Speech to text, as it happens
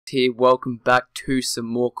here. Welcome back to some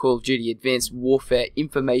more Call of Duty Advanced Warfare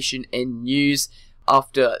information and news.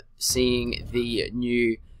 After seeing the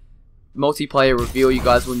new multiplayer reveal, you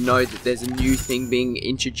guys will know that there's a new thing being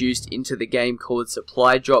introduced into the game called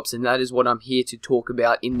supply drops, and that is what I'm here to talk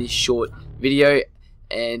about in this short video.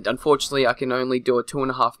 And unfortunately I can only do a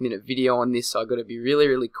 2.5 minute video on this, so I got to be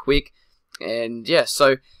really quick. And yeah,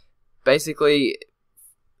 so basically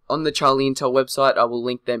on the Charlie Intel website, I will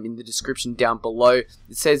link them in the description down below.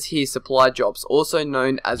 It says here, supply drops, also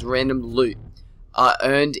known as random loot, are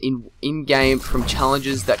earned in-game from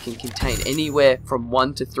challenges that can contain anywhere from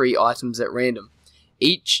 1 to 3 items at random.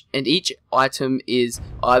 Each item is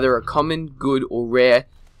either a common, good, or rare,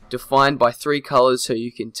 defined by 3 colors so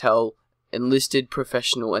you can tell enlisted,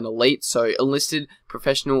 professional, and elite. So enlisted,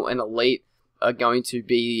 professional, and elite are going to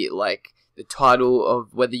be like the title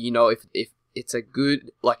of whether you know if it's a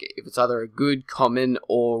good, like if it's either a good, common,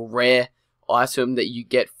 or rare item that you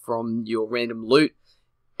get from your random loot.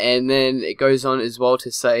 And then it goes on as well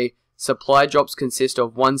to say supply drops consist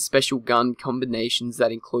of 1 special gun combinations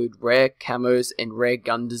that include rare camos and rare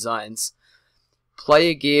gun designs.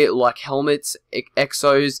 Player gear like helmets,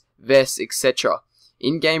 exos, vests, etc.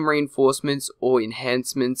 In-game reinforcements or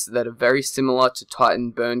enhancements that are very similar to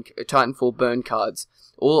Titanfall burn cards.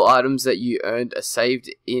 All items that you earned are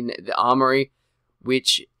saved in the armory,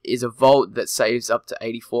 which is a vault that saves up to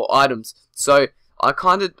 84 items. So I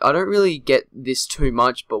don't really get this too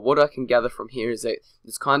much, but what I can gather from here is that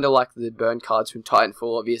it's kind of like the burn cards from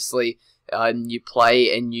Titanfall. Obviously, you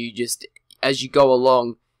play and you just, as you go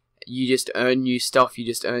along, you just earn new stuff. You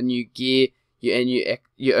just earn new gear. You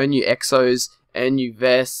earn new exos, earn new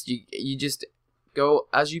vests. You just go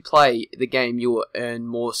as you play the game. You will earn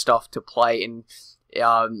more stuff to play and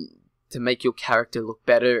to make your character look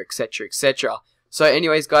better, etc, etc. So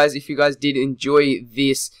anyways guys, if you guys did enjoy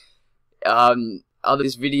this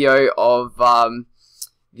this video of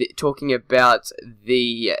talking about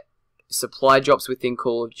the supply drops within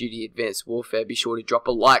Call of Duty Advanced Warfare, be sure to drop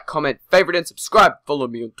a like, comment, favorite, and subscribe. Follow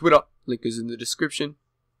me on Twitter, link is in the description.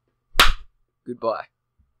 Goodbye.